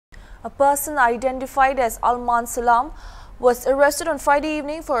A person identified as Alman Salam was arrested on Friday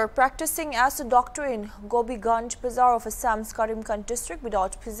evening for practicing as a doctor in Karimganj Bazaar of Assam's Karimganj district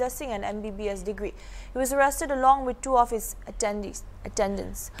without possessing an MBBS degree. He was arrested along with two of his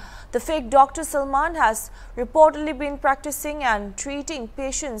attendants. The fake Dr. Salman has reportedly been practicing and treating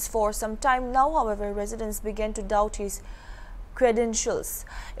patients for some time now. However, residents began to doubt his credentials.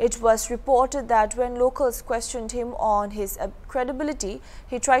 It was reported that when locals questioned him on his credibility,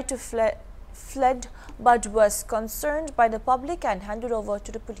 he tried to fled but was concerned by the public and handed over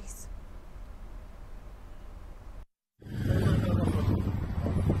to the police.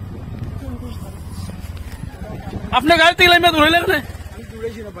 आपने गाड़ी तेल में धुले लगने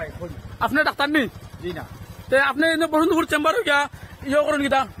आपने doctor नहीं जी ना ते आपने इन्हें बसंतपुर चैम्बर हो क्या ये कौन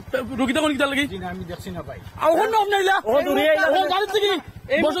किता रुकी तो कौन किता लगी जी ना আমি দেখছি না ভাই आओ कौन आपने इला ओ दूरी ও গাড়ি থেকে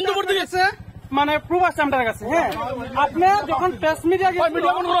বসন্তপুর থেকে আছে মানে প্রুফ আছে আমাদের কাছে হ্যাঁ আপনি যখন প্রেস মিডিয়া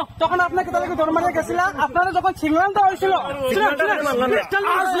ভিডিও কোন করো তখন আপনি কেটা লাগে দরমারে গেছিলা আপনারা যখন সিগন্যাল দেওয়া হয়েছিল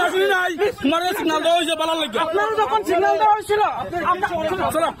নাই তোমার সিগন্যাল দেওয়া হয়েছে বলার লাগে আপনারা যখন সিগন্যাল দেওয়া হয়েছিল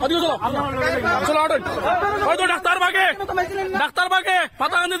চলো ওদিকে চলো চলো অর্ডার ওই তো ডাক্তার বাগে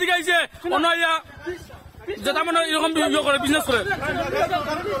পাতাগান্ধী দিকে আইছে অনয়া যেটা মানে এরকম ভিডিও করে বিজনেস করে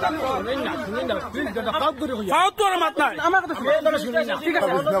ফাউত তোর মাত নাই আমার কথা ঠিক আছে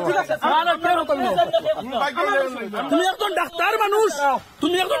তুমি একজন ডাক্তার মানুষ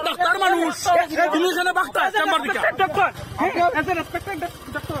তুমি এখানে বাক্তা চেম্বার দিকে doctor as a respected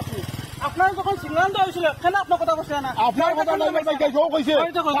doctor আপনার যখন সিগন্যাল দেওয়া হয়েছিল কেন আপনার কথা বলছে না আপনার কথা নাই ভাই কেউ কইছে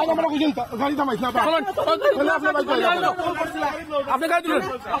আমরা কইছেন গাড়ি থামাইছ না আপনি গাড়ি দিলেন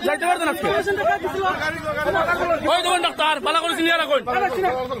যাইতে পারতেন আজকে ওই দেখুন ডাক্তার ভালো করে সিনিয়র রাখুন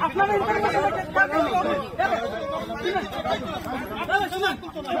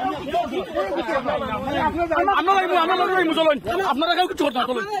আপনারা কেউ কিছু করতে